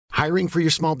Hiring for your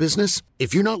small business?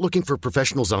 If you're not looking for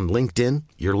professionals on LinkedIn,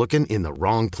 you're looking in the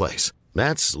wrong place.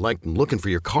 That's like looking for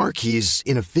your car keys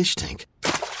in a fish tank.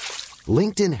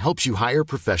 LinkedIn helps you hire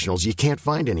professionals you can't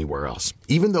find anywhere else,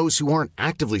 even those who aren't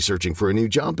actively searching for a new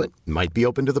job but might be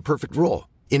open to the perfect role.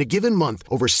 In a given month,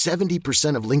 over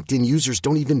 70% of LinkedIn users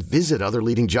don't even visit other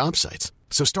leading job sites.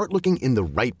 So start looking in the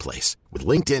right place. With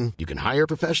LinkedIn, you can hire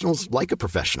professionals like a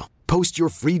professional. Post your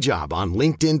free job on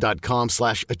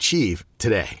linkedin.com/achieve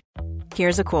today.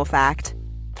 Here's a cool fact.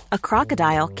 A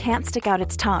crocodile can't stick out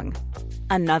its tongue.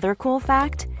 Another cool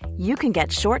fact, you can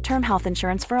get short-term health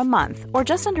insurance for a month or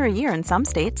just under a year in some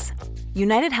states.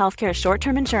 United Healthcare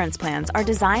short-term insurance plans are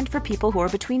designed for people who are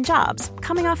between jobs,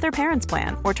 coming off their parents'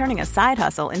 plan, or turning a side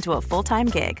hustle into a full-time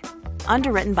gig.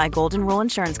 Underwritten by Golden Rule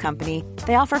Insurance Company,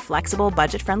 they offer flexible,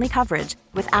 budget-friendly coverage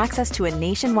with access to a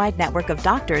nationwide network of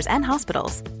doctors and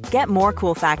hospitals. Get more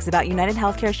cool facts about United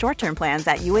Healthcare short-term plans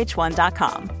at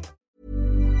uh1.com.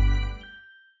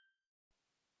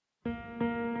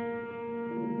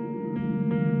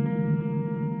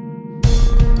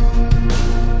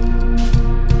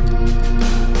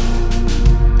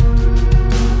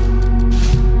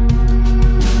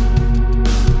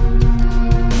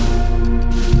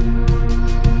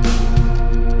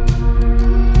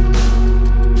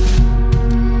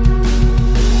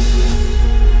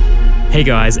 Hey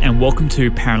guys, and welcome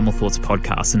to Paranormal Thoughts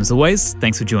Podcast, and as always,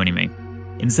 thanks for joining me.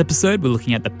 In this episode, we're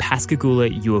looking at the Pascagoula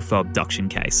UFO abduction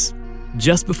case.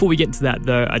 Just before we get into that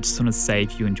though, I just want to say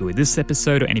if you enjoy this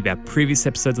episode or any of our previous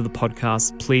episodes of the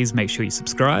podcast, please make sure you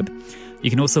subscribe.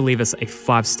 You can also leave us a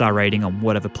 5-star rating on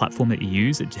whatever platform that you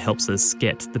use. It helps us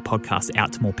get the podcast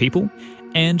out to more people.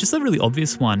 And just a really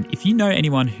obvious one, if you know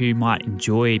anyone who might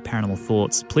enjoy Paranormal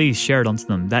Thoughts, please share it onto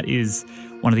them. That is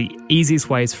one of the easiest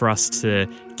ways for us to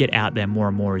get out there more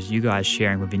and more is you guys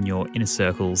sharing within your inner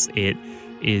circles. It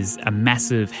is a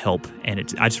massive help, and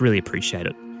I just really appreciate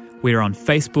it. We're on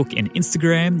Facebook and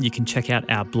Instagram. You can check out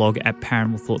our blog at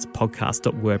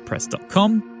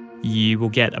paranormalthoughtspodcast.wordpress.com. You will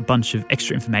get a bunch of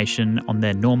extra information on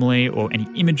there normally, or any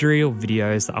imagery or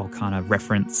videos that I'll kind of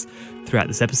reference throughout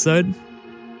this episode.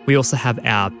 We also have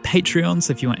our Patreon,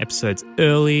 so if you want episodes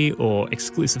early or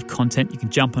exclusive content, you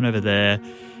can jump on over there.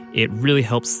 It really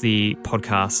helps the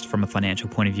podcast from a financial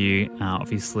point of view.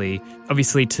 Obviously,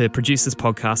 to produce this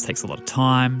podcast takes a lot of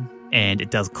time, and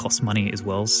it does cost money as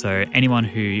well. So anyone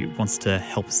who wants to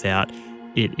help us out,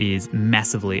 it is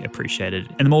massively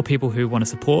appreciated. And the more people who want to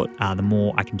support, the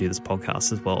more I can do this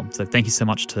podcast as well. So thank you so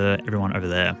much to everyone over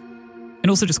there. And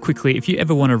also just quickly, if you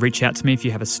ever want to reach out to me, if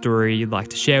you have a story you'd like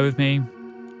to share with me,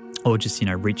 or just,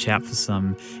 reach out for if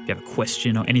you have a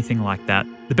question or anything like that,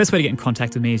 the best way to get in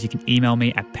contact with me is you can email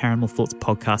me at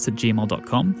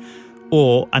paranormalthoughtspodcast@gmail.com.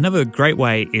 Or another great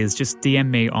way is just DM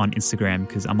me on Instagram,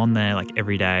 because I'm on there like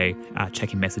every day,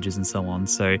 checking messages and so on.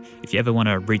 So if you ever want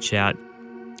to reach out,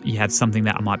 you have something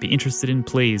that I might be interested in,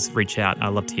 please reach out. I'd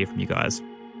love to hear from you guys.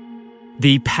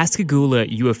 The Pascagoula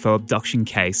UFO abduction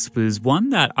case was one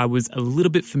that I was a little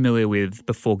bit familiar with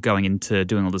before going into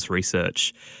doing all this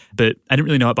research, but I didn't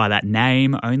really know it by that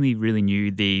name. I only really knew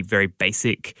the very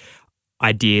basic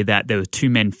idea that there were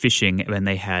two men fishing when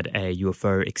they had a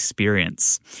UFO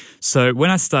experience. So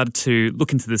when I started to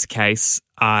look into this case,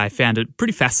 I found it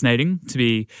pretty fascinating, to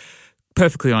be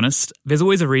perfectly honest. There's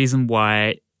always a reason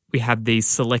why we have these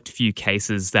select few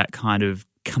cases that kind of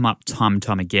come up time and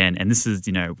time again. And this is,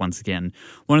 once again,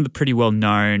 one of the pretty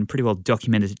well-known, pretty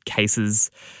well-documented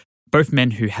cases. Both men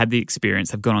who had the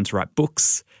experience have gone on to write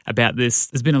books about this.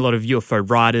 There's been a lot of UFO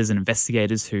writers and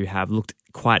investigators who have looked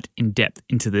quite in-depth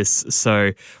into this.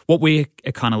 So what we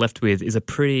are kind of left with is a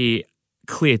pretty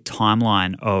clear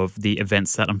timeline of the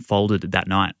events that unfolded that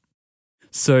night.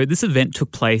 So this event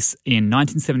took place in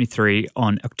 1973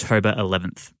 on October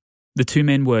 11th. The two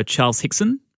men were Charles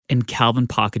Hickson and Calvin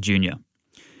Parker Jr.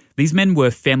 These men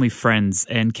were family friends,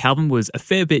 and Calvin was a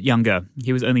fair bit younger.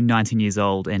 He was only 19 years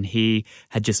old, and he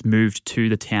had just moved to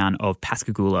the town of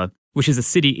Pascagoula, which is a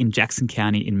city in Jackson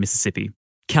County in Mississippi.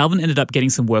 Calvin ended up getting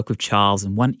some work with Charles,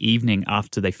 and one evening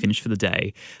after they finished for the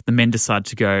day, the men decided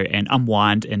to go and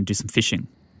unwind and do some fishing.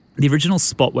 The original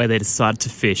spot where they decided to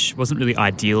fish wasn't really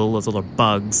ideal. There was a lot of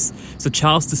bugs, so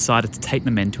Charles decided to take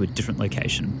the men to a different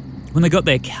location. When they got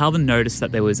there, Calvin noticed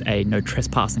that there was a no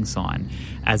trespassing sign,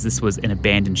 as this was an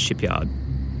abandoned shipyard.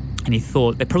 And he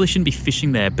thought they probably shouldn't be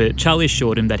fishing there, but Charlie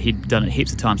assured him that he'd done it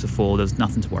heaps of times before, there was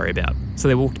nothing to worry about. So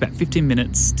they walked about 15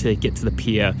 minutes to get to the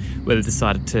pier where they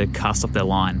decided to cast off their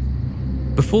line.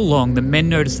 Before long, the men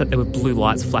noticed that there were blue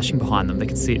lights flashing behind them. They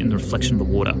could see it in the reflection of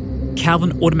the water.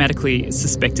 Calvin automatically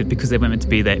suspected, because they weren't meant to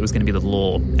be there, it was going to be the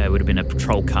law. It would have been a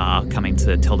patrol car coming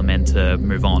to tell the men to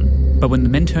move on. But when the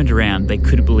men turned around, they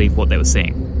couldn't believe what they were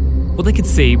seeing. What they could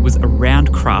see was a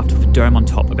round craft with a dome on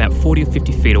top about 40 or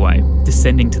 50 feet away,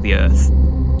 descending to the earth.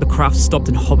 The craft stopped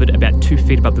and hovered about 2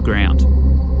 feet above the ground.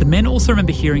 The men also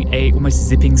remember hearing a almost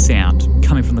zipping sound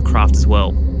coming from the craft as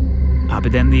well.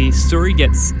 But then the story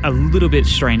gets a little bit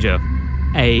stranger.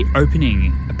 A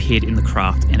opening appeared in the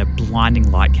craft and a blinding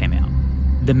light came out.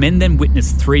 The men then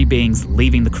witnessed 3 beings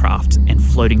leaving the craft and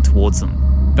floating towards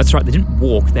them. That's right, they didn't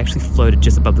walk, they actually floated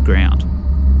just above the ground.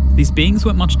 These beings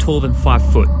weren't much taller than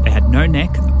 5 foot. They had no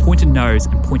neck, a pointed nose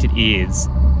and pointed ears,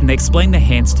 and they explained their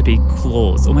hands to be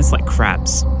claws, almost like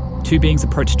crabs. 2 beings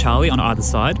approached Charlie on either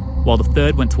side, while the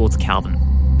third went towards Calvin.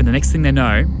 And the next thing they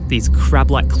know, these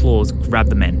crab-like claws grabbed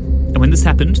the men. And when this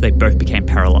happened, they both became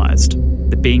paralysed.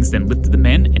 The beings then lifted the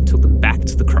men and took them back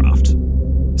to the craft.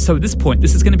 So at this point,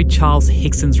 this is going to be Charles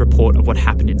Hickson's report of what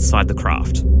happened inside the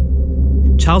craft.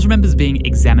 Charles remembers being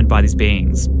examined by these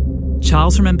beings.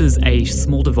 Charles remembers a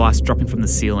small device dropping from the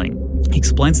ceiling. He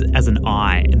explains it as an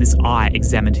eye, and this eye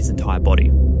examined his entire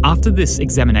body. After this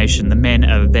examination, the men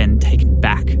are then taken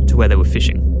back to where they were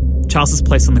fishing. Charles is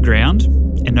placed on the ground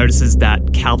and notices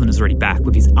that Calvin is already back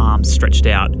with his arms stretched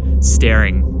out,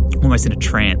 staring, almost in a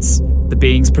trance. The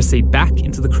beings proceed back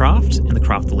into the craft, and the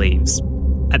craft leaves.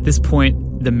 At this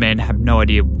point, the men have no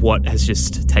idea what has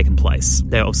just taken place.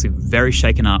 They're obviously very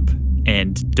shaken up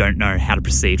and don't know how to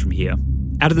proceed from here.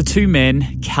 Out of the 2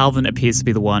 men, Calvin appears to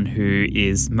be the one who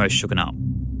is most shooken up.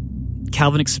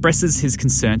 Calvin expresses his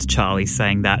concern to Charlie,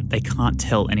 saying that they can't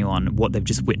tell anyone what they've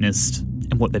just witnessed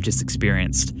and what they've just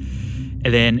experienced.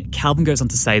 And then Calvin goes on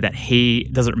to say that he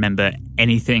doesn't remember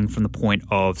anything from the point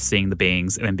of seeing the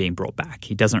beings and being brought back.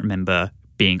 He doesn't remember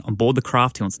being on board the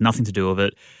craft. He wants nothing to do with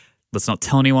it. Let's not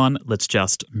tell anyone. Let's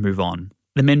just move on.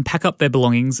 The men pack up their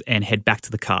belongings and head back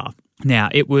to the car. Now,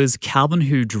 it was Calvin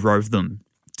who drove them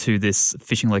to this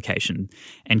fishing location,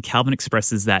 and Calvin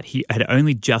expresses that he had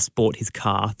only just bought his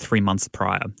car 3 months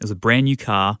prior. It was a brand new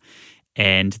car,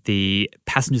 and the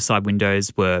passenger side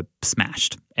windows were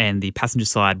smashed, and the passenger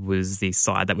side was the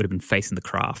side that would have been facing the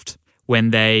craft.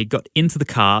 When they got into the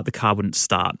car wouldn't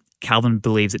start. Calvin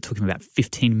believes it took him about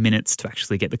 15 minutes to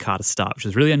actually get the car to start, which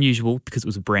was really unusual because it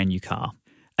was a brand new car.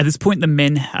 At this point, the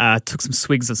men took some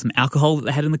swigs of some alcohol that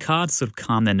they had in the car to sort of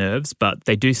calm their nerves, but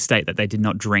they do state that they did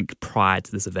not drink prior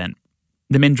to this event.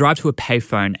 The men drive to a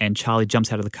payphone and Charlie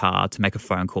jumps out of the car to make a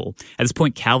phone call. At this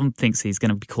point, Calvin thinks he's going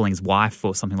to be calling his wife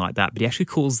or something like that, but he actually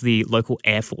calls the local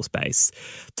Air Force base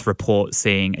to report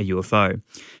seeing a UFO.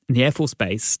 And the Air Force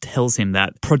base tells him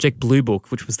that Project Blue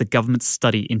Book, which was the government's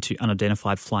study into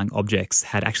unidentified flying objects,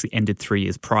 had actually ended 3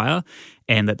 years prior,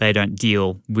 and that they don't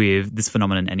deal with this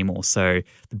phenomenon anymore. So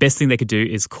the best thing they could do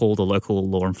is call the local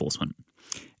law enforcement.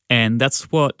 And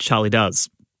that's what Charlie does.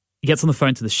 He gets on the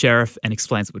phone to the sheriff and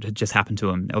explains what had just happened to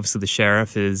him. Obviously, the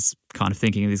sheriff is kind of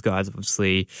thinking these guys have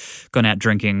obviously gone out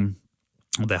drinking,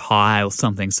 or they're high or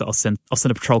something, so I'll send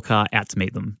a patrol car out to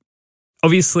meet them.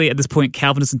 Obviously, at this point,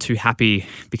 Calvin isn't too happy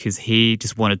because he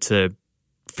just wanted to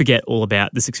forget all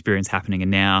about this experience happening,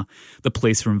 and now the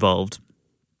police are involved.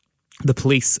 The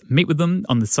police meet with them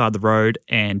on the side of the road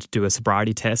and do a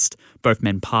sobriety test. Both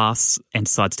men pass and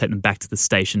decide to take them back to the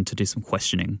station to do some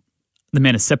questioning. The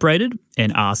men are separated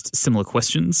and asked similar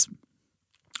questions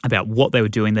about what they were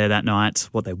doing there that night,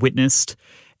 what they witnessed,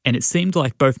 and it seemed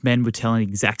like both men were telling the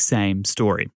exact same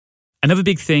story. Another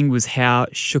big thing was how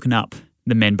shooken up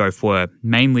the men both were,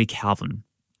 mainly Calvin.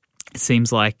 It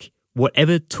seems like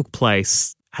whatever took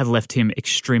place had left him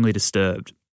extremely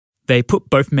disturbed. They put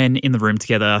both men in the room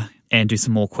together and do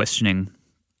some more questioning.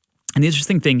 And the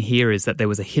interesting thing here is that there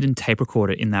was a hidden tape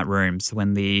recorder in that room. So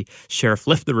when the sheriff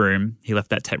left the room, he left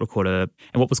that tape recorder.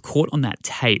 And what was caught on that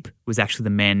tape was actually the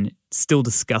men still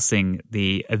discussing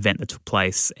the event that took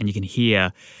place. And you can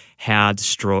hear how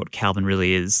distraught Calvin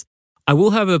really is. I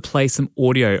will, however, play some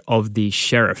audio of the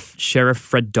sheriff, Sheriff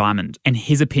Fred Diamond, and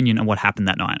his opinion on what happened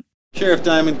that night. Sheriff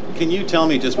Diamond, can you tell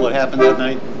me just what happened that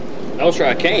night? No, sir,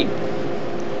 I can't.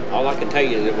 All I can tell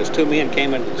you is there was 2 men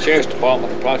came into the sheriff's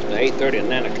department approximately 8:30 and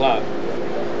 9 o'clock.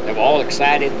 They were all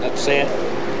excited and upset,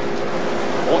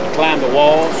 wanting to climb the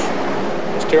walls,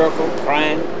 hysterical,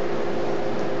 crying.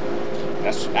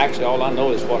 That's actually all I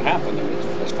know is what happened. I mean,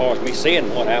 as far as me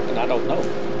seeing what happened, I don't know.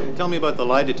 Tell me about the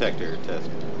lie detector test.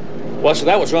 Well, so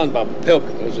that was run by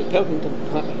Pilkington. Was it Pilkington?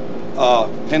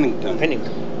 Pennington.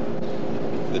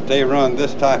 Pennington. That they run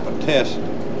this type of test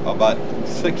about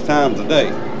 6 times a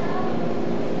day.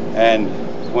 And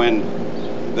when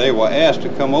they were asked to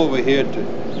come over here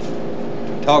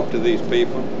to talk to these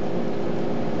people,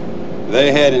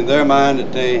 they had in their mind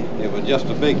that it was just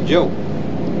a big joke.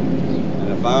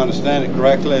 And if I understand it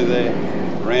correctly, they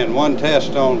ran one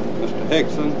test on Mr.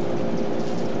 Hickson.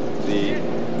 The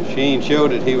machine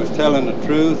showed that he was telling the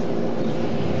truth.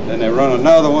 Then they run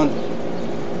another one.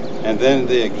 And then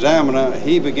the examiner,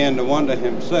 he began to wonder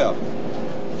himself.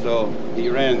 So he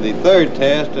ran the third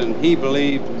test, and he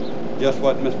believed just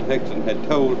what Mr. Hickson had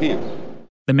told him.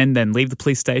 The men then leave the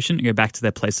police station and go back to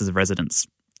their places of residence.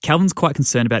 Calvin's quite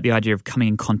concerned about the idea of coming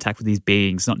in contact with these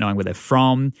beings, not knowing where they're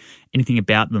from, anything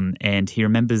about them. And he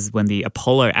remembers when the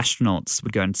Apollo astronauts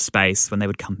would go into space, when they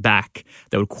would come back,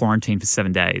 they would quarantine for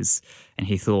 7 days. And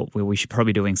he thought, well, we should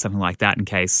probably be doing something like that in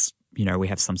case, we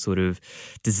have some sort of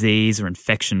disease or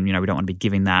infection. We don't want to be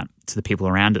giving that to the people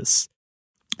around us.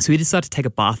 So he decided to take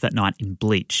a bath that night in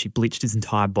bleach. He bleached his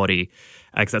entire body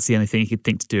because that's the only thing he could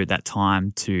think to do at that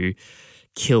time to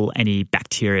kill any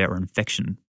bacteria or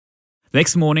infection. The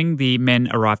next morning, the men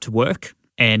arrive to work,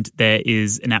 and there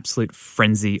is an absolute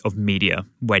frenzy of media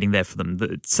waiting there for them.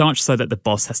 So much so that the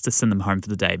boss has to send them home for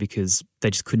the day because they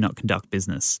just could not conduct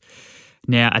business.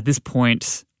 Now, at this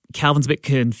point, Calvin's a bit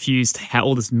confused how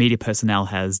all this media personnel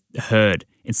has heard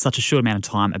in such a short amount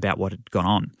of time about what had gone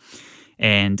on.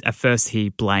 And at first, he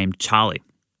blamed Charlie.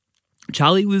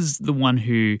 Charlie was the one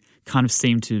who kind of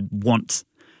seemed to want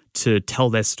to tell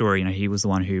their story. He was the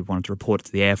one who wanted to report it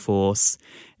to the Air Force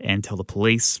and tell the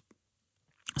police.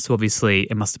 So obviously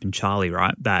it must have been Charlie,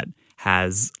 right, that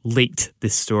has leaked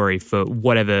this story for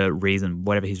whatever reason,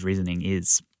 whatever his reasoning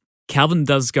is. Calvin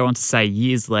does go on to say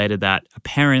years later that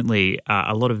apparently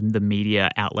a lot of the media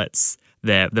outlets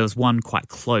there was one quite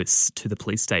close to the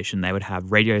police station. They would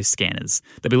have radio scanners.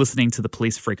 They'd be listening to the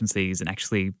police frequencies and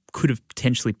actually could have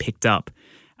potentially picked up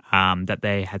that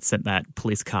they had sent that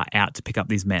police car out to pick up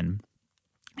these men.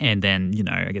 And then,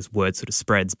 I guess word sort of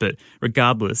spreads. But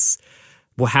regardless,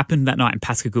 what happened that night in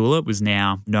Pascagoula was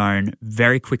now known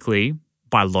very quickly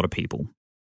by a lot of people.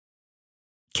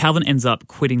 Calvin ends up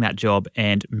quitting that job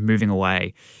and moving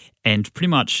away. And pretty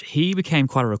much he became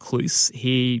quite a recluse.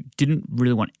 He didn't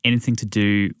really want anything to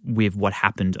do with what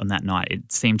happened on that night.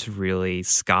 It seemed to really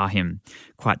scar him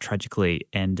quite tragically.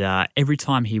 And every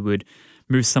time he would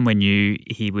move somewhere new,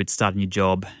 he would start a new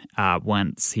job.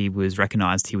 Once he was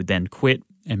recognised, he would then quit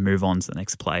and move on to the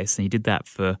next place. And he did that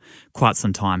for quite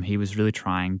some time. He was really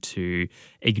trying to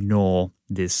ignore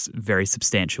this very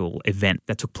substantial event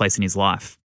that took place in his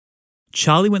life.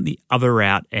 Charlie went the other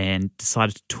route and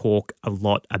decided to talk a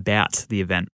lot about the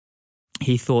event.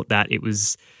 He thought that it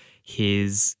was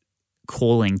his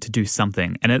calling to do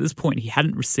something. And at this point, he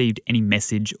hadn't received any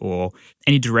message or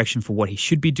any direction for what he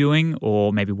should be doing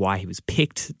or maybe why he was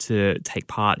picked to take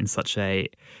part in such a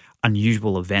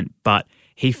unusual event. But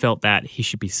he felt that he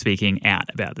should be speaking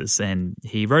out about this. And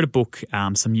he wrote a book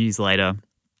some years later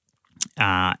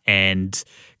and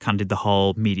kind of did the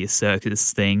whole media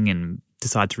circus thing and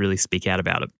decided to really speak out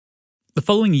about it. The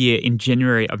following year, in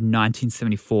January of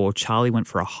 1974, Charlie went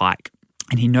for a hike.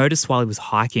 And he noticed while he was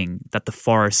hiking that the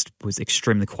forest was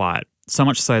extremely quiet, so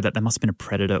much so that there must have been a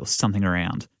predator or something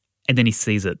around. And then he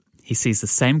sees it. He sees the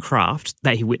same craft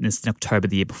that he witnessed in October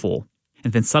the year before.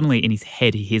 And then suddenly in his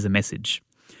head he hears a message.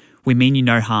 We mean you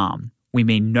no harm. We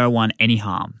mean no one any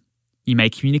harm. You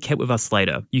may communicate with us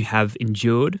later. You have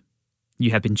endured. You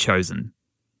have been chosen.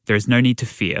 There is no need to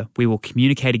fear. We will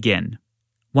communicate again.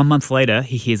 1 month later,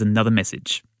 he hears another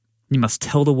message. You must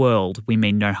tell the world we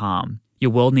mean no harm.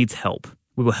 Your world needs help.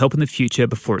 We will help in the future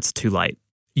before it's too late.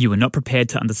 You are not prepared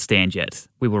to understand yet.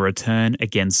 We will return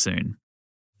again soon.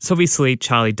 So obviously,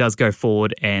 Charlie does go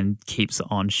forward and keeps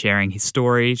on sharing his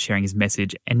story, sharing his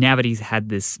message. And now that he's had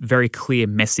this very clear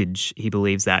message, he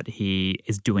believes that he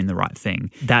is doing the right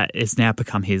thing. That has now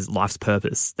become his life's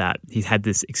purpose, that he's had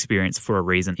this experience for a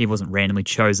reason. He wasn't randomly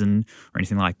chosen or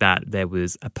anything like that. There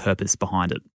was a purpose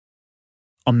behind it.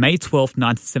 On May 12,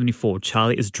 1974,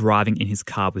 Charlie is driving in his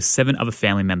car with 7 other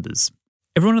family members.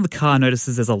 Everyone in the car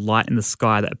notices there's a light in the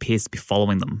sky that appears to be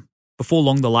following them. Before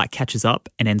long, the light catches up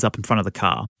and ends up in front of the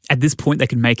car. At this point, they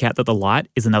can make out that the light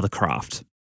is another craft.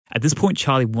 At this point,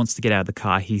 Charlie wants to get out of the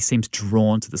car. He seems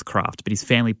drawn to this craft, but his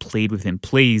family plead with him,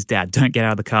 please, Dad, don't get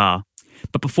out of the car.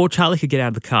 But before Charlie could get out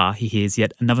of the car, he hears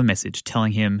yet another message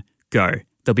telling him, go,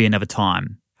 there'll be another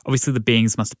time. Obviously, the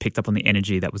beings must have picked up on the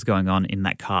energy that was going on in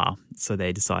that car, so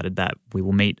they decided that we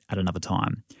will meet at another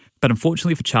time. But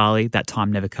unfortunately for Charlie, that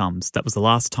time never comes. That was the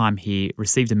last time he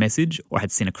received a message or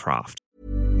had seen a craft.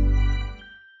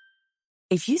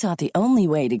 If you thought the only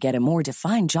way to get a more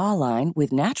defined jawline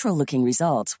with natural-looking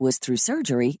results was through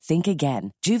surgery, think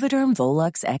again. Juvederm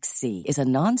Volux XC is a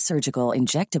non-surgical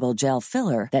injectable gel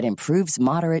filler that improves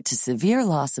moderate to severe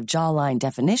loss of jawline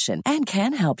definition and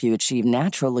can help you achieve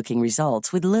natural-looking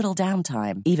results with little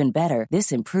downtime. Even better,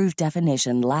 this improved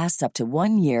definition lasts up to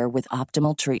 1 year with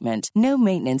optimal treatment. No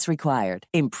maintenance required.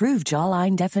 Improve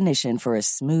jawline definition for a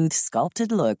smooth,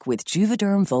 sculpted look with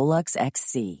Juvederm Volux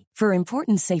XC. For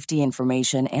important safety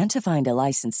information and to find a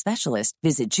licensed specialist,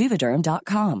 visit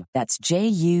Juvederm.com. That's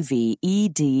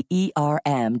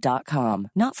JUVEDERM.com.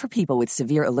 Not for people with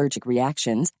severe allergic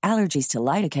reactions, allergies to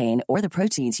lidocaine, or the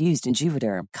proteins used in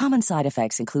Juvederm. Common side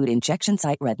effects include injection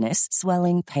site redness,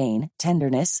 swelling, pain,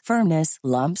 tenderness, firmness,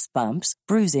 lumps, bumps,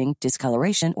 bruising,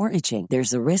 discoloration, or itching.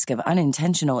 There's a risk of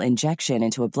unintentional injection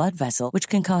into a blood vessel, which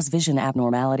can cause vision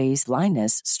abnormalities,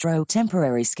 blindness, stroke,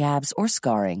 temporary scabs, or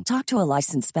scarring. Talk to a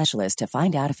licensed specialist to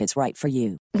find out if it's right for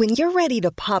you. When you're ready to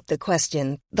pop the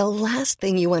question, the last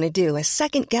thing you want to do is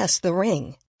second-guess the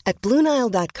ring. At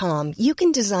BlueNile.com, you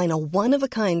can design a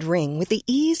one-of-a-kind ring with the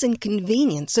ease and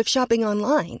convenience of shopping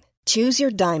online. Choose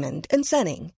your diamond and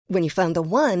setting. When you find the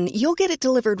one, you'll get it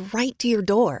delivered right to your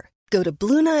door. Go to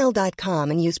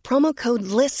BlueNile.com and use promo code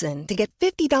LISTEN to get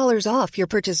 $50 off your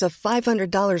purchase of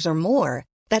 $500 or more.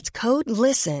 That's code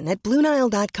LISTEN at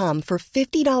BlueNile.com for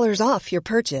 $50 off your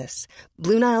purchase.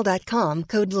 BlueNile.com,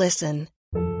 code LISTEN.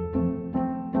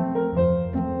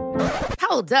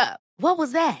 Hold up. What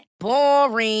was that?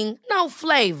 Boring. No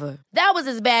flavor. That was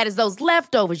as bad as those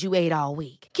leftovers you ate all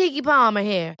week. Keke Palmer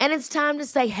here, and it's time to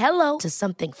say hello to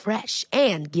something fresh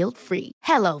and guilt-free.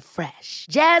 Hello Fresh.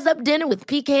 Jazz up dinner with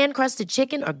pecan-crusted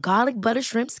chicken or garlic butter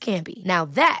shrimp scampi. Now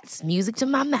that's music to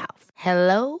my mouth.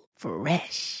 Hello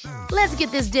Fresh. Let's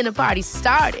get this dinner party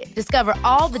started. Discover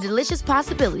all the delicious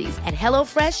possibilities at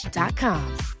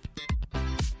HelloFresh.com.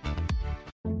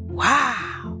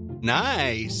 Wow.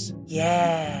 Nice.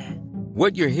 Yeah.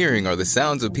 What you're hearing are the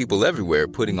sounds of people everywhere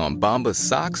putting on Bombas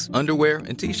socks, underwear,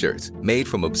 and T-shirts made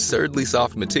from absurdly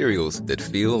soft materials that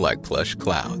feel like plush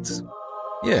clouds.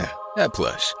 Yeah, that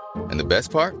plush. And the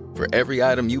best part? For every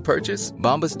item you purchase,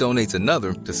 Bombas donates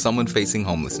another to someone facing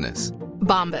homelessness.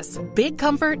 Bombas. Big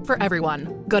comfort for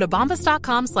everyone. Go to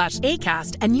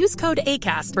bombas.com/ACAST and use code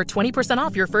ACAST for 20%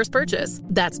 off your first purchase.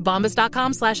 That's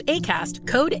bombas.com/ACAST.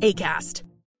 Code ACAST.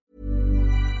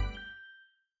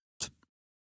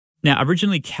 Now,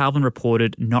 originally, Calvin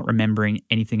reported not remembering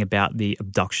anything about the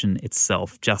abduction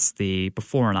itself, just the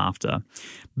before and after.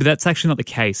 But that's actually not the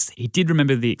case. He did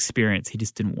remember the experience. He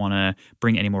just didn't want to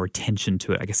bring any more attention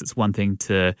to it. I guess it's one thing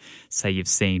to say you've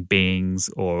seen beings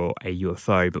or a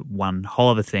UFO, but one whole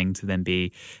other thing to then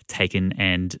be taken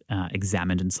and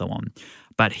examined and so on.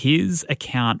 But his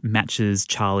account matches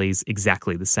Charlie's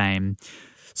exactly. The same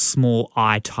small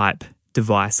eye-type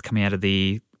device coming out of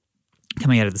the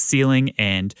ceiling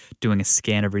and doing a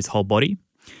scan over his whole body.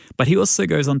 But he also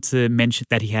goes on to mention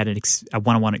that he had a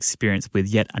one-on-one experience with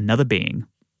yet another being.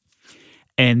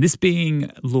 And this being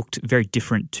looked very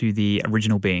different to the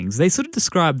original beings. They sort of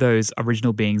describe those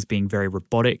original beings being very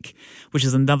robotic, which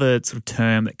is another sort of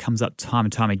term that comes up time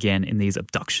and time again in these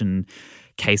abduction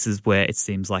cases where it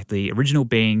seems like the original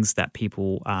beings that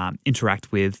people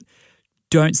interact with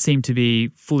don't seem to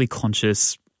be fully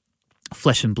conscious,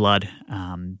 flesh and blood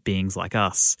beings like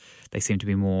us. They seem to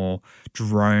be more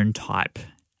drone-type,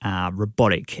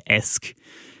 robotic-esque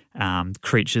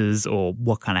creatures or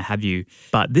what kind of have you.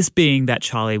 But this being that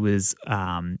Charlie was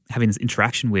having this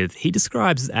interaction with, he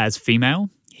describes as female.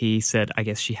 He said, I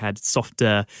guess she had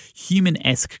softer,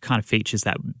 human-esque kind of features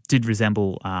that did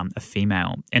resemble a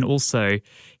female. And also,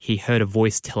 he heard a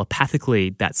voice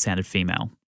telepathically that sounded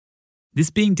female. This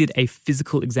being did a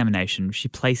physical examination. She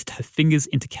placed her fingers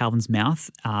into Calvin's mouth,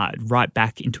 right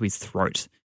back into his throat.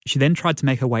 She then tried to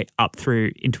make her way up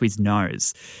through into his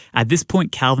nose. At this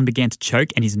point, Calvin began to choke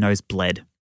and his nose bled.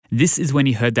 This is when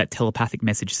he heard that telepathic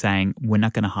message saying, "We're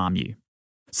not going to harm you."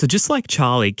 So just like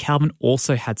Charlie, Calvin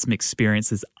also had some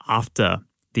experiences after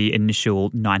the initial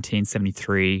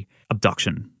 1973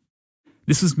 abduction.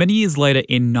 This was many years later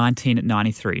in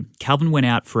 1993. Calvin went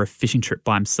out for a fishing trip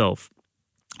by himself.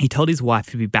 He told his wife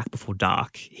he'd be back before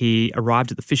dark. He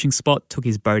arrived at the fishing spot, took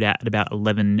his boat out at about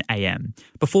 11 a.m.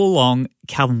 Before long,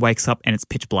 Calvin wakes up and it's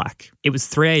pitch black. It was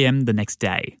 3 a.m. the next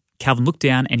day. Calvin looked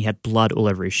down and he had blood all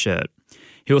over his shirt.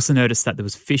 He also noticed that there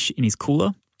was fish in his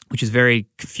cooler, which he's very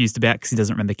confused about because he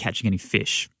doesn't remember catching any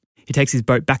fish. He takes his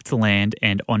boat back to land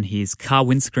and on his car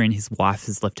windscreen, his wife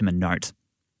has left him a note,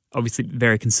 obviously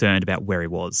very concerned about where he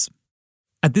was.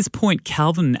 At this point,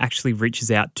 Calvin actually reaches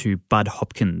out to Bud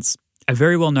Hopkins, a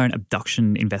very well-known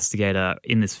abduction investigator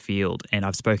in this field, and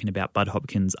I've spoken about Bud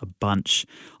Hopkins a bunch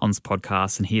on this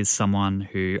podcast, and he is someone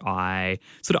who I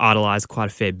sort of idolize quite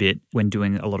a fair bit when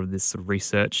doing a lot of this sort of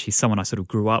research. He's someone I sort of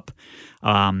grew up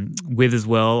with as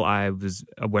well. I was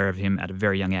aware of him at a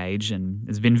very young age and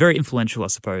has been very influential, I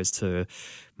suppose, to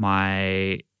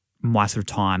my sort of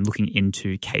time looking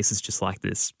into cases just like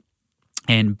this.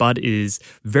 And Bud is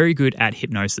very good at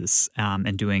hypnosis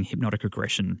and doing hypnotic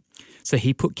regression. So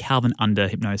he put Calvin under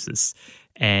hypnosis,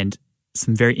 and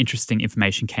some very interesting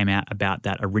information came out about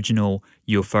that original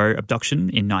UFO abduction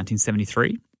in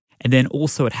 1973. And then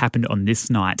also it happened on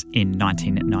this night in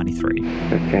 1993.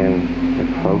 But then the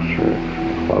closer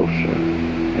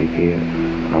they get,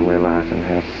 I'm realizing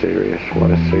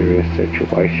what a serious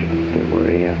situation that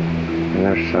we're in. And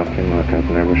there's something like I've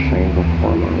never seen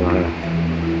before in my life.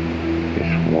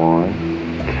 It's 1,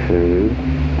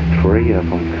 2, 3 of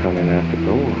them coming out the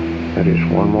door. But there's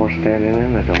one more standing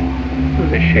in the door.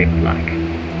 What's it shaped like?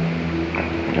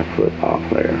 A football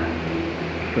player.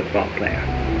 Football player?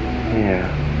 Yeah.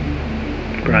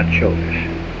 Broad shoulders?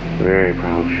 Very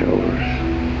broad shoulders.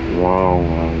 Long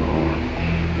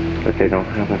arms. But they don't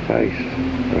have a face.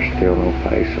 There's still no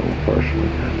face on the first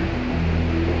one.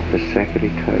 The second he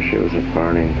touched, it was a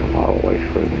burning all the way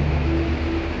through me.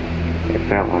 It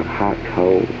felt like hot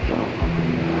coals all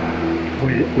over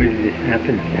me. Where did it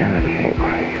happen? And I can't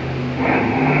breathe.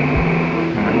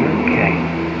 Okay.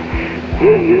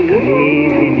 Just an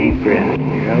easy deep breath.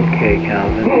 You're okay,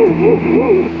 Calvin.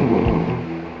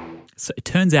 So it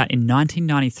turns out in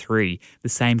 1993, the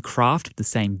same craft, the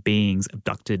same beings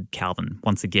abducted Calvin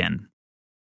once again.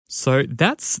 So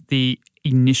that's the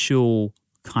initial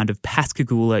kind of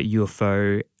Pascagoula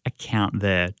UFO account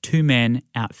there. 2 men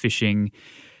out fishing,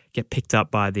 get picked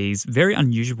up by these very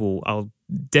unusual, I'll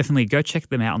definitely go check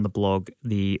them out on the blog,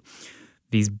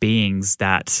 these beings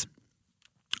that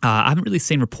I haven't really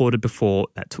seen reported before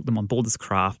that took them on board this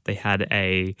craft. They had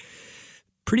a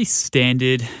pretty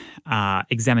standard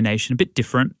examination, a bit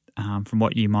different from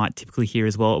what you might typically hear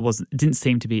as well. It didn't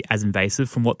seem to be as invasive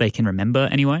from what they can remember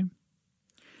anyway,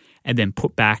 and then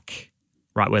put back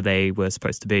right where they were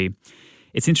supposed to be.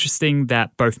 It's interesting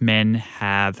that both men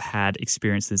have had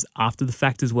experiences after the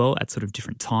fact as well at sort of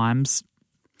different times.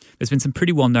 There's been some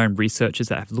pretty well-known researchers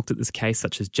that have looked at this case,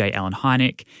 such as J. Allen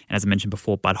Hynek, and as I mentioned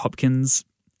before, Bud Hopkins.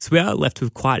 So we are left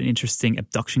with quite an interesting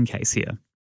abduction case here.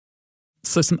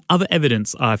 So some other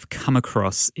evidence I've come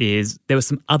across is there were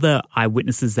some other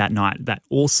eyewitnesses that night that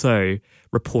also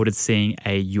reported seeing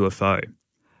a UFO.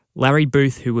 Larry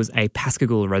Booth, who was a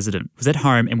Pascagoula resident, was at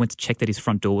home and went to check that his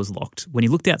front door was locked. When he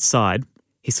looked outside,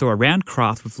 he saw a round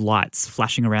craft with lights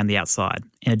flashing around the outside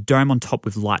and a dome on top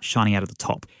with light shining out of the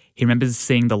top. He remembers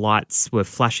seeing the lights were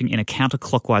flashing in a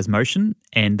counterclockwise motion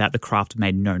and that the craft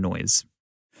made no noise.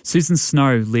 Susan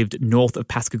Snow lived north of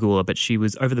Pascagoula, but she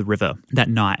was over the river that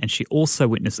night, and she also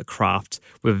witnessed a craft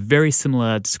with a very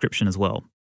similar description as well.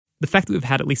 The fact that we've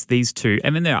had at least these 2,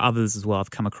 and then there are others as well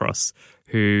I've come across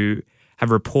who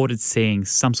have reported seeing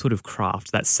some sort of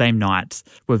craft that same night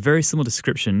with a very similar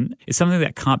description is something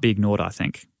that can't be ignored, I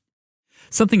think.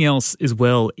 Something else as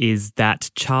well is that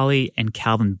Charlie and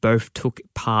Calvin both took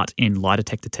part in lie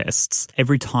detector tests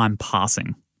every time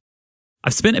passing.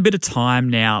 I've spent a bit of time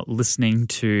now listening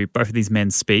to both of these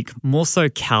men speak, more so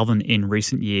Calvin in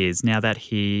recent years, now that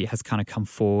he has kind of come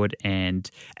forward and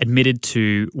admitted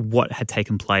to what had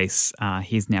taken place.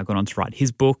 He's now gone on to write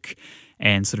his book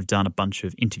and sort of done a bunch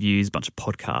of interviews, a bunch of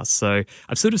podcasts. So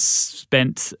I've sort of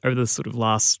spent over the sort of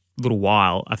last little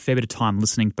while a fair bit of time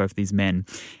listening to both of these men.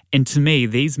 And to me,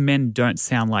 these men don't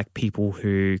sound like people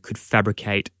who could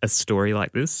fabricate a story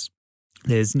like this.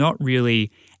 There's not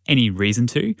really any reason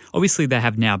to. Obviously, they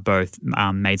have now both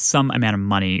made some amount of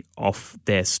money off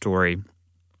their story.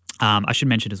 I should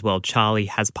mention as well, Charlie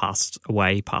has passed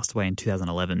away. He passed away in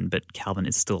 2011, but Calvin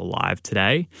is still alive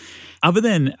today. Other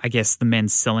than, I guess, the men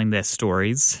selling their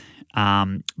stories,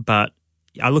 but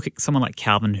I look at someone like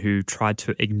Calvin who tried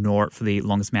to ignore it for the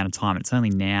longest amount of time. It's only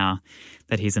now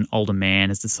that he's an older man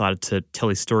has decided to tell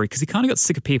his story because he kind of got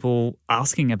sick of people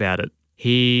asking about it.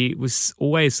 He was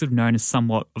always sort of known as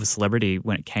somewhat of a celebrity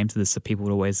when it came to this, so people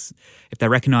would always, if they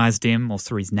recognized him or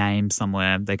saw his name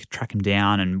somewhere, they could track him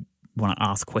down and want to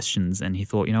ask questions. And he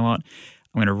thought, you know what,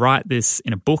 I'm going to write this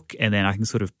in a book and then I can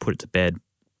sort of put it to bed.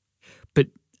 But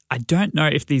I don't know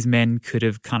if these men could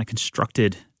have kind of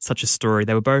constructed such a story.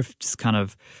 They were both just kind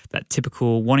of that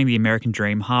typical wanting the American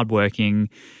dream,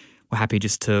 hardworking, were happy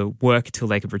just to work till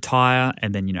they could retire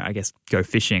and then, I guess go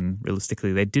fishing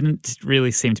realistically. They didn't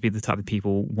really seem to be the type of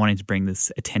people wanting to bring this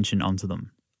attention onto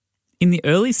them. In the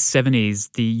early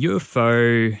 70s, the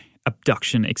UFO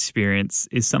abduction experience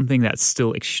is something that's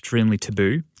still extremely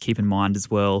taboo. Keep in mind as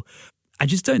well, I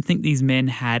just don't think these men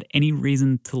had any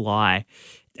reason to lie.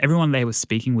 Everyone they were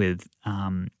speaking with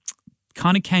kind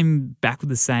of came back with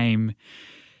the same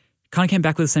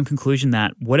conclusion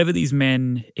that whatever these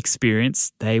men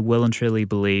experienced, they well and truly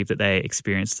believe that they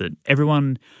experienced it.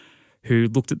 Everyone who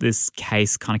looked at this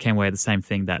case kind of came away with the same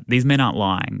thing, that these men aren't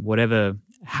lying. Whatever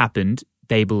happened,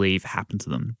 they believe happened to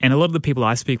them. And a lot of the people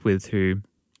I speak with who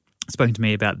spoken to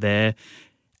me about their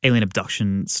alien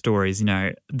abduction stories,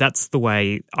 that's the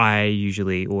way I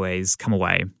usually always come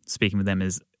away speaking with them,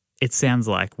 is it sounds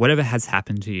like whatever has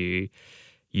happened to you,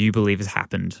 you believe has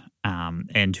happened.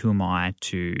 And who am I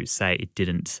to say it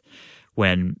didn't,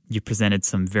 when you presented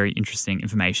some very interesting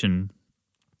information,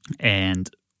 and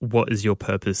what is your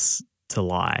purpose to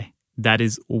lie? That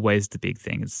is always the big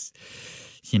thing. It's,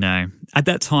 at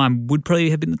that time would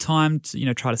probably have been the time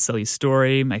to, try to sell your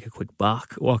story, make a quick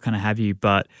buck, what kind of have you.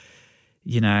 But,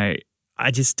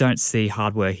 I just don't see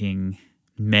hardworking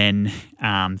men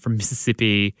from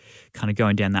Mississippi kind of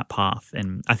going down that path.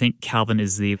 And I think Calvin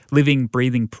is the living,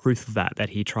 breathing proof of that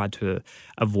he tried to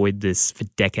avoid this for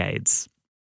decades.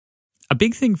 A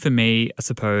big thing for me, I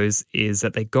suppose, is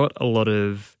that they got a lot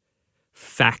of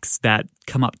facts that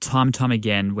come up time and time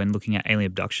again when looking at alien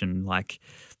abduction, like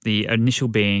the initial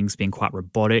beings being quite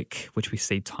robotic, which we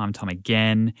see time and time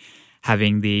again,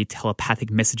 having the telepathic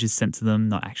messages sent to them,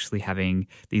 not actually having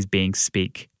these beings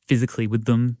speak physically with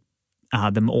them,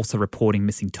 them also reporting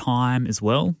missing time as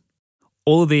well.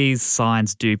 All of these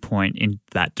signs do point in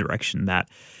that direction, that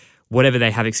whatever they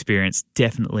have experienced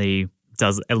definitely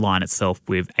does align itself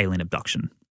with alien abduction.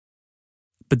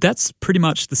 But that's pretty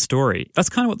much the story. That's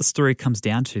kind of what the story comes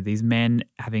down to. These men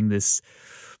having this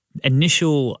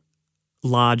initial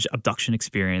large abduction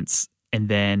experience, and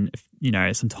then,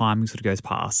 some time sort of goes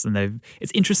past, and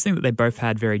it's interesting that they both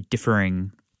had very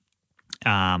differing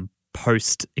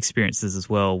post experiences as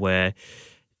well, where,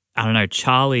 I don't know,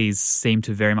 Charlie's seemed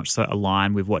to very much so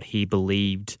align with what he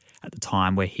believed at the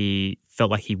time, where he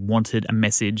felt like he wanted a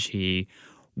message, he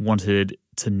wanted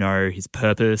to know his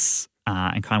purpose,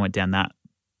 and kind of went down that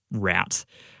route.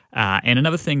 And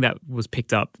another thing that was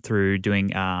picked up through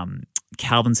doing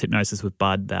Calvin's hypnosis with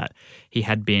Bud, that he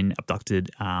had been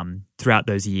abducted throughout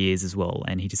those years as well,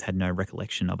 and he just had no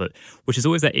recollection of it, which is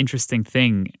always that interesting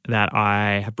thing that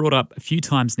I have brought up a few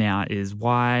times now, is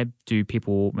why do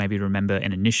people maybe remember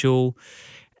an initial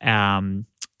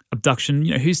abduction?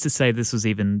 Who's to say this was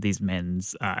even these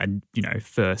men's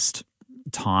first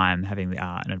time having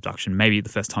an abduction, maybe the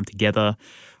first time together,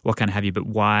 what kind of have you, but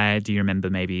why do you remember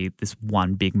maybe this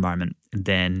one big moment and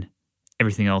then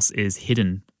everything else is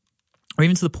hidden? Or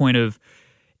even to the point of,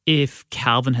 if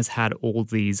Calvin has had all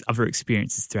these other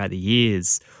experiences throughout the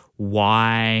years,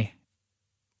 why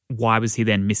was he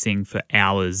then missing for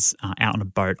hours out on a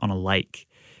boat on a lake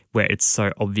where it's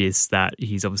so obvious that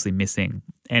he's obviously missing?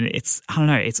 And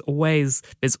there's always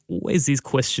these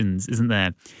questions, isn't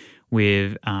there,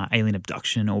 with alien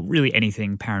abduction or really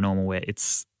anything paranormal, where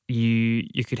it's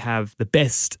you could have the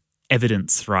best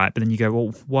evidence, right? But then you go,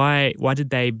 well, why did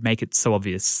they make it so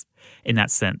obvious in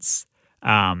that sense?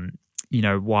 Why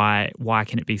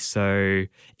can it be so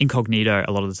incognito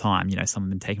a lot of the time? Someone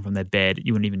been taken from their bed,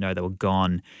 you wouldn't even know they were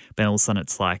gone, but all of a sudden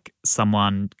it's like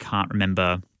someone can't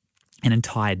remember an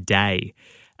entire day,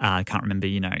 can't remember,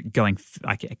 going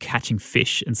catching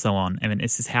fish and so on. I mean,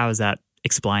 it's just, how is that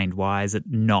explained? Why is it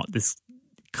not this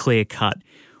clear-cut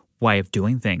way of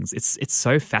doing things? It's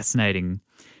so fascinating,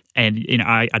 and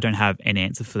I don't have an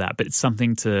answer for that, but it's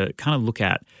something to kind of look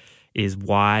at. Is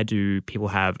why do people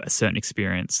have a certain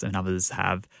experience and others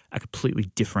have a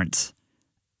completely different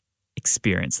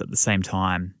experience at the same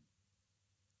time?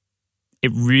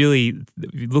 It really,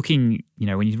 when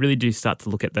you really do start to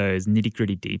look at those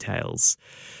nitty-gritty details,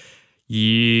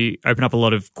 you open up a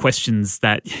lot of questions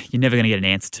that you're never going to get an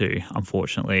answer to,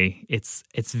 unfortunately. It's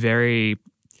very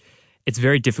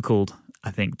difficult, I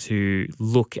think, to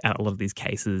look at a lot of these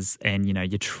cases and,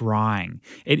 you're trying.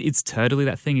 It's totally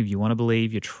that thing. If you want to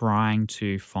believe, you're trying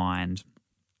to find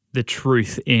the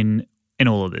truth in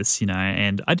all of this,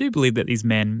 and I do believe that these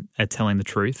men are telling the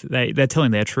truth. They're telling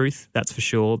their truth, that's for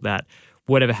sure, that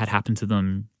whatever had happened to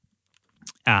them,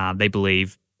 they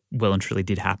believe well and truly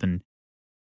did happen.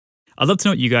 I'd love to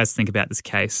know what you guys think about this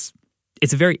case.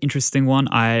 It's a very interesting one.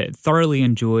 I thoroughly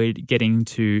enjoyed getting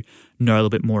to know a little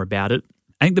bit more about it.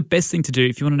 I think the best thing to do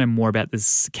if you want to know more about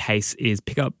this case is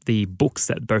pick up the books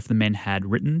that both the men had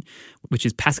written, which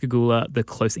is Pascagoula, The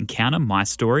Close Encounter, My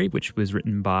Story, which was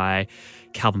written by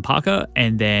Calvin Parker,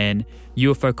 and then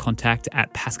UFO Contact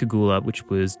at Pascagoula, which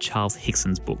was Charles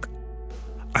Hickson's book.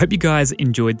 I hope you guys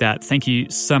enjoyed that. Thank you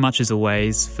so much, as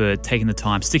always, for taking the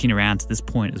time, sticking around to this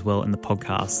point as well in the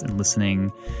podcast and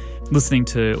listening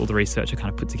to all the research I kind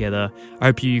of put together. I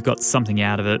hope you got something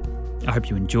out of it. I hope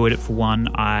you enjoyed it for one.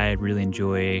 I really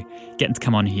enjoy getting to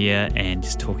come on here and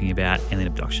just talking about alien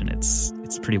abduction. It's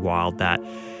pretty wild that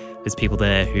there's people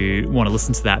there who want to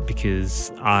listen to that, because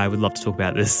I would love to talk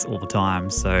about this all the time.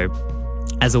 So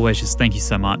as always, just thank you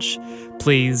so much.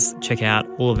 Please check out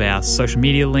all of our social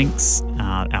media links,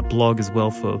 our blog as well,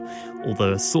 for all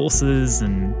the sources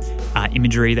and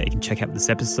imagery that you can check out with this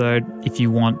episode. If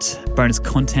you want bonus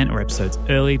content or episodes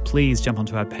early, please jump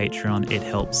onto our Patreon. It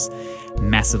helps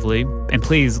massively. And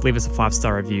please leave us a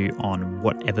 5-star review on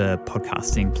whatever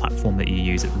podcasting platform that you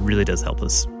use. It really does help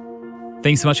us.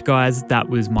 Thanks so much, guys. That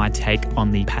was my take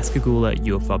on the Pascagoula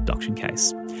UFO abduction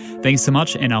case. Thanks so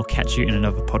much, and I'll catch you in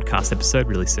another podcast episode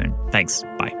really soon. Thanks.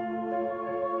 Bye.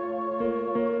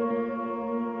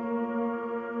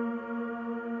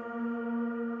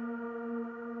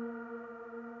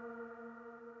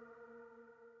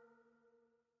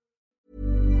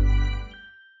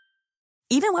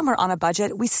 Even when we're on a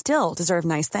budget, we still deserve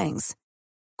nice things.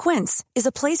 Quince is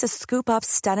a place to scoop up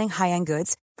stunning high-end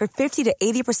goods for 50 to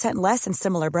 80% less than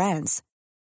similar brands.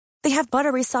 They have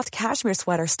buttery soft cashmere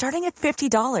sweaters starting at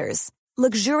 $50,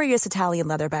 luxurious Italian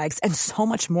leather bags, and so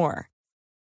much more.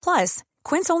 Plus,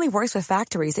 Quince only works with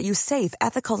factories that use safe,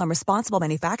 ethical, and responsible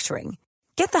manufacturing.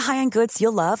 Get the high-end goods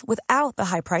you'll love without the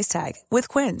high price tag with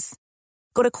Quince.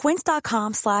 Go to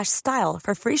quince.com/style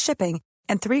for free shipping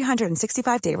and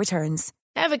 365-day returns.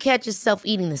 Ever catch yourself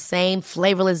eating the same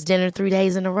flavorless dinner 3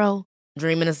 days in a row?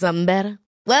 Dreaming of something better?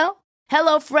 Well,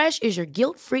 HelloFresh is your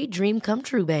guilt-free dream come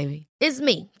true, baby. It's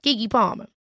me, Keke Palmer.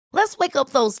 Let's wake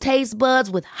up those taste buds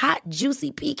with hot,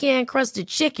 juicy pecan-crusted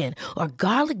chicken or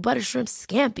garlic butter shrimp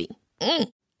scampi.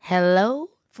 Hello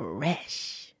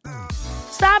Fresh.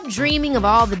 Stop dreaming of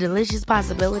all the delicious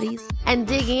possibilities and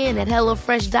dig in at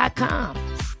HelloFresh.com.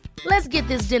 Let's get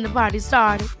this dinner party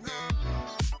started.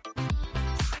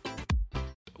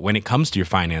 When it comes to your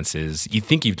finances, you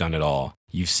think you've done it all.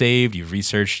 You've saved, you've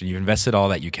researched, and you've invested all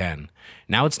that you can.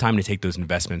 Now it's time to take those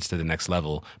investments to the next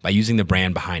level by using the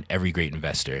brand behind every great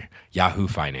investor, Yahoo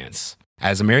Finance.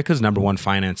 As America's #1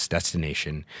 finance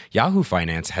destination, Yahoo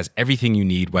Finance has everything you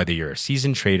need, whether you're a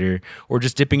seasoned trader or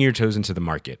just dipping your toes into the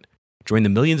market. Join the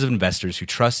millions of investors who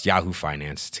trust Yahoo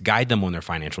Finance to guide them on their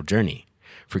financial journey.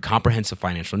 For comprehensive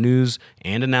financial news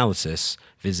and analysis,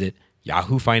 visit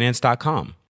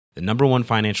yahoofinance.com. The #1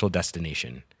 financial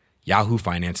destination,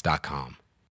 yahoofinance.com.